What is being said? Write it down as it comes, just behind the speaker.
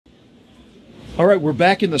All right, we're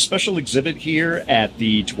back in the special exhibit here at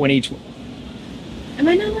the 2020. Am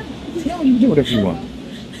I not? Yeah, you can do whatever you want.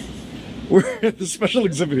 We're at the special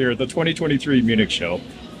exhibit here at the 2023 Munich Show,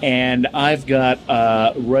 and I've got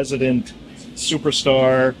resident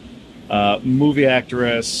superstar, movie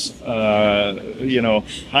actress,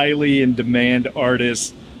 highly in demand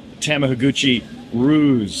artist, Tama Higuchi,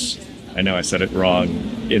 Ruse. I know I said it wrong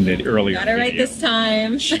in the earlier Got it right video. this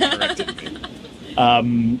time. She corrected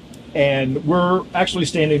me. And we're actually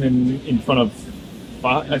standing in front of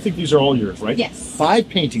five, I think these are all yours, right? Yes. 5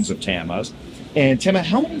 paintings of Tama's. And Tama,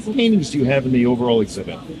 how many paintings do you have in the overall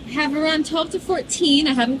exhibit? I have around 12 to 14.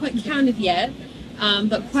 I haven't quite counted yet.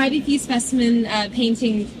 But quite a few specimen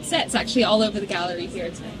painting sets actually all over the gallery here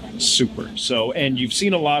today. Super. So, and you've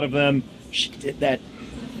seen a lot of them. She did that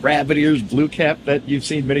rabbit ears blue cap that you've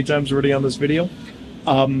seen many times already on this video.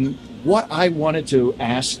 What I wanted to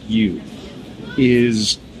ask you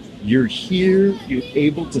is, you're here, you're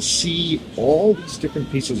able to see all these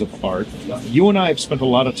different pieces of art. You and I have spent a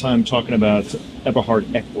lot of time talking about Eberhard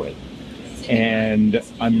Eckwit. And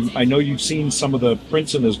I know you've seen some of the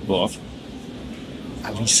prints in his book.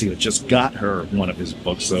 Alicia just got her one of his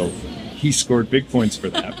books, so he scored big points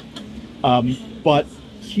for that. But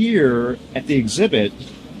here at the exhibit,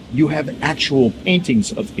 you have actual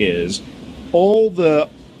paintings of his. All the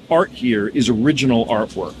art here is original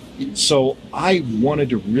artwork. So I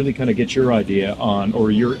wanted to really kind of get your idea on,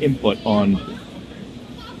 or your input on,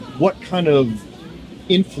 what kind of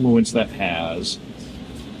influence that has,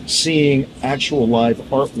 seeing actual live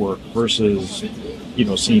artwork versus,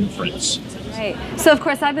 seeing prints. Right. So, of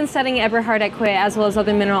course, I've been studying Eberhard Eckwit as well as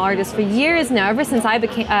other mineral artists for years now, ever since I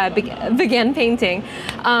began painting.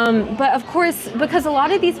 But, of course, because a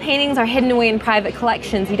lot of these paintings are hidden away in private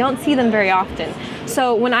collections, you don't see them very often.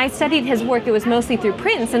 So when I studied his work, it was mostly through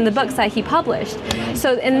prints and the books that he published.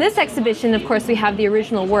 So in this exhibition, of course, we have the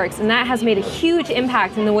original works, and that has made a huge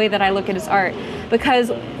impact in the way that I look at his art.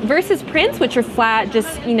 Because versus prints, which are flat,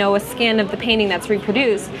 just a scan of the painting that's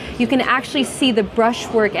reproduced, you can actually see the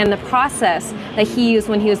brushwork and the process that he used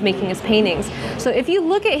when he was making his paintings. So if you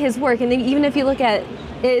look at his work, and even if you look at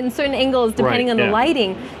in certain angles, depending on the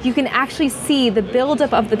lighting, you can actually see the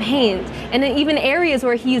buildup of the paint, and then even areas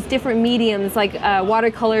where he used different mediums, like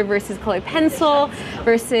watercolor versus colored pencil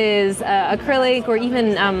versus acrylic, or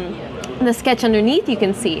even the sketch underneath you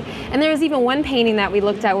can see. And there was even one painting that we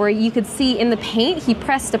looked at where you could see in the paint, he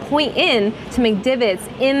pressed a point in to make divots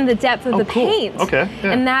in the depth of the paint. Okay.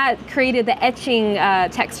 Yeah. And that created the etching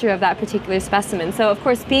texture of that particular specimen. So of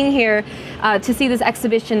course, being here to see this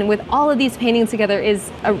exhibition with all of these paintings together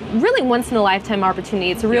is a really once in a lifetime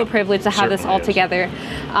opportunity. It's a real privilege to have this all together.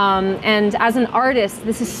 And as an artist,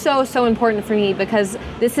 this is so important for me, because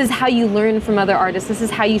this is how you learn from other artists. This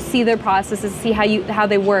is how you see their processes, see how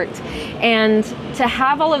they worked. And to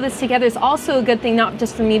have all of this together is also a good thing, not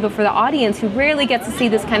just for me, but for the audience, who rarely gets to see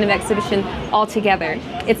this kind of exhibition all together.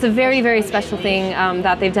 It's a very special thing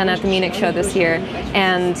that they've done at the Munich Show this year.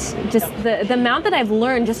 And just the amount that I've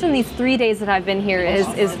learned just from these 3 days that I've been here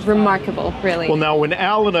is remarkable, really. Well, now, when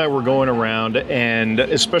Al and I were going around, and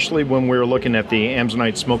especially when we were looking at the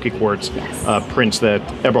Amsonite Smoky Quartz prints that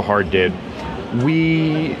Eberhard did,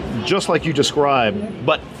 we, just like you described,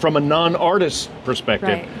 but from a non-artist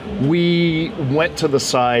perspective, we went to the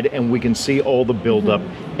side and we can see all the buildup.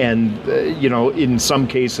 And, in some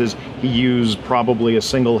cases, he used probably a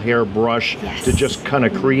single hair brush to just kind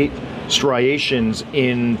of create striations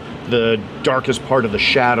in the darkest part of the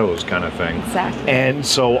shadows, kind of thing. Exactly. And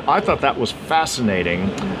so I thought that was fascinating.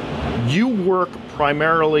 You work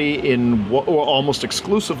primarily or almost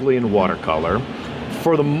exclusively in watercolor.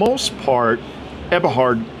 For the most part,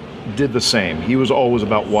 Eberhard did the same. He was always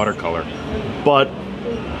about watercolor. But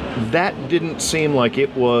that didn't seem like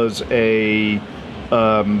it was a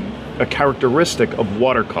characteristic of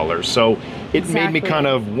watercolor. So it made me kind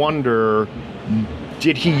of wonder,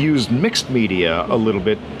 did he use mixed media a little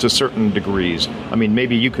bit to certain degrees? I mean,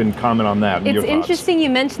 maybe you can comment on that. It's interesting you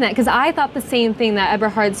mention that, because I thought the same thing, that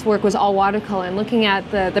Eberhard's work was all watercolor. And looking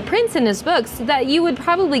at the prints in his books, that you would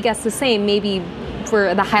probably guess the same, maybe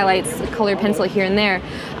for the highlights, colored pencil here and there.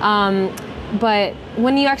 But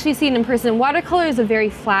when you actually see it in person, watercolor is a very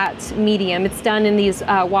flat medium. It's done in these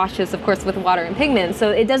washes, of course, with water and pigment,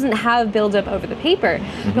 so it doesn't have buildup over the paper.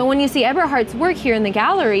 But when you see Eberhard's work here in the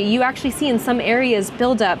gallery, you actually see in some areas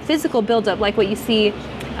buildup, physical buildup, like what you see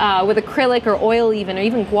with acrylic or oil even, or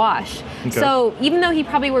even gouache. So even though he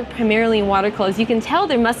probably worked primarily in watercolors, you can tell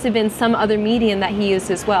there must have been some other medium that he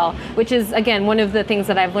used as well, which is, again, one of the things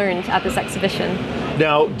that I've learned at this exhibition.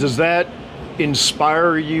 Now, does that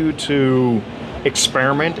inspire you to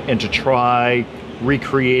experiment and to try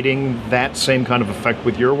recreating that same kind of effect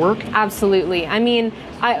with your work? Absolutely. I mean,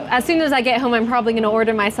 as soon as I get home, I'm probably going to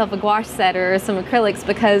order myself a gouache set or some acrylics,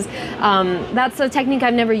 because that's a technique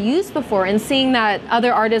I've never used before. And seeing that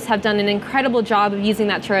other artists have done an incredible job of using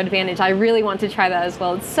that to our advantage, I really want to try that as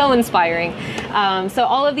well. It's so inspiring. So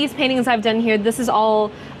all of these paintings I've done here, this is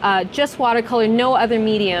all just watercolor, no other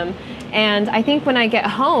medium. And I think when I get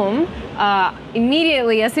home,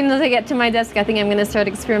 immediately, as soon as I get to my desk, I think I'm going to start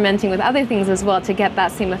experimenting with other things as well to get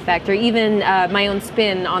that same effect, or even my own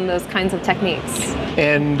spin on those kinds of techniques.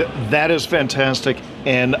 And that is fantastic.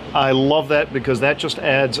 And I love that, because that just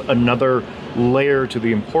adds another layer to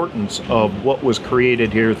the importance of what was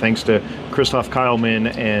created here, thanks to Christoph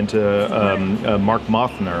Keilmann and to Mark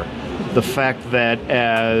Mothner. The fact that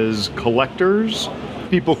as collectors,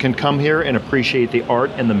 people can come here and appreciate the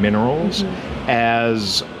art and the minerals.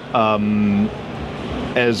 As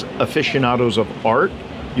aficionados of art,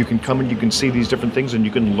 you can come and you can see these different things, and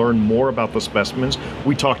you can learn more about the specimens.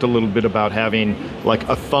 We talked a little bit about having like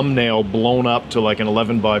a thumbnail blown up to like an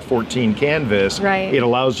 11 by 14 canvas. Right. It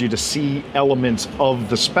allows you to see elements of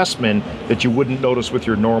the specimen that you wouldn't notice with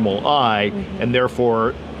your normal eye, and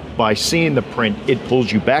therefore by seeing the print, it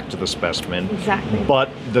pulls you back to the specimen. Exactly. But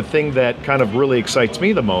the thing that kind of really excites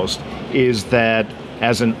me the most is that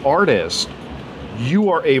as an artist, you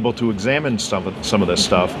are able to examine some of this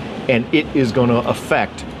stuff, and it is going to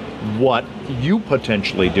affect what you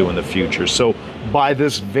potentially do in the future. So by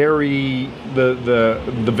this very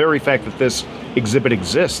the very fact that this exhibit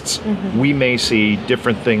exists, we may see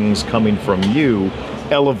different things coming from you,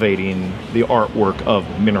 elevating the artwork of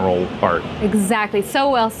mineral art. Exactly,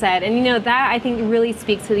 so well said. And you know, that I think really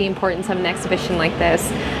speaks to the importance of an exhibition like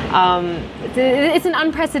this. It's an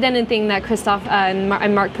unprecedented thing that Christoph and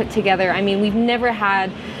Mark put together. I mean, we've never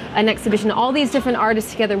had an exhibition, all these different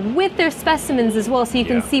artists together with their specimens as well, so you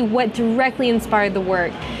can see what directly inspired the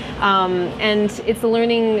work. And it's a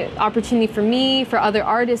learning opportunity for me, for other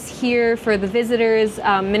artists here, for the visitors,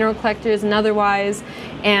 mineral collectors and otherwise.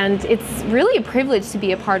 And it's really a privilege to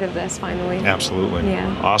be a part of this finally. Absolutely.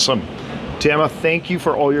 Yeah. Awesome. Tama, thank you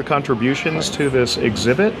for all your contributions to this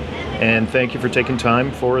exhibit, and thank you for taking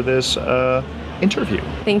time for this interview.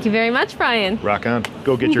 Thank you very much, Brian. Rock on.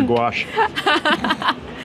 Go get your gouache.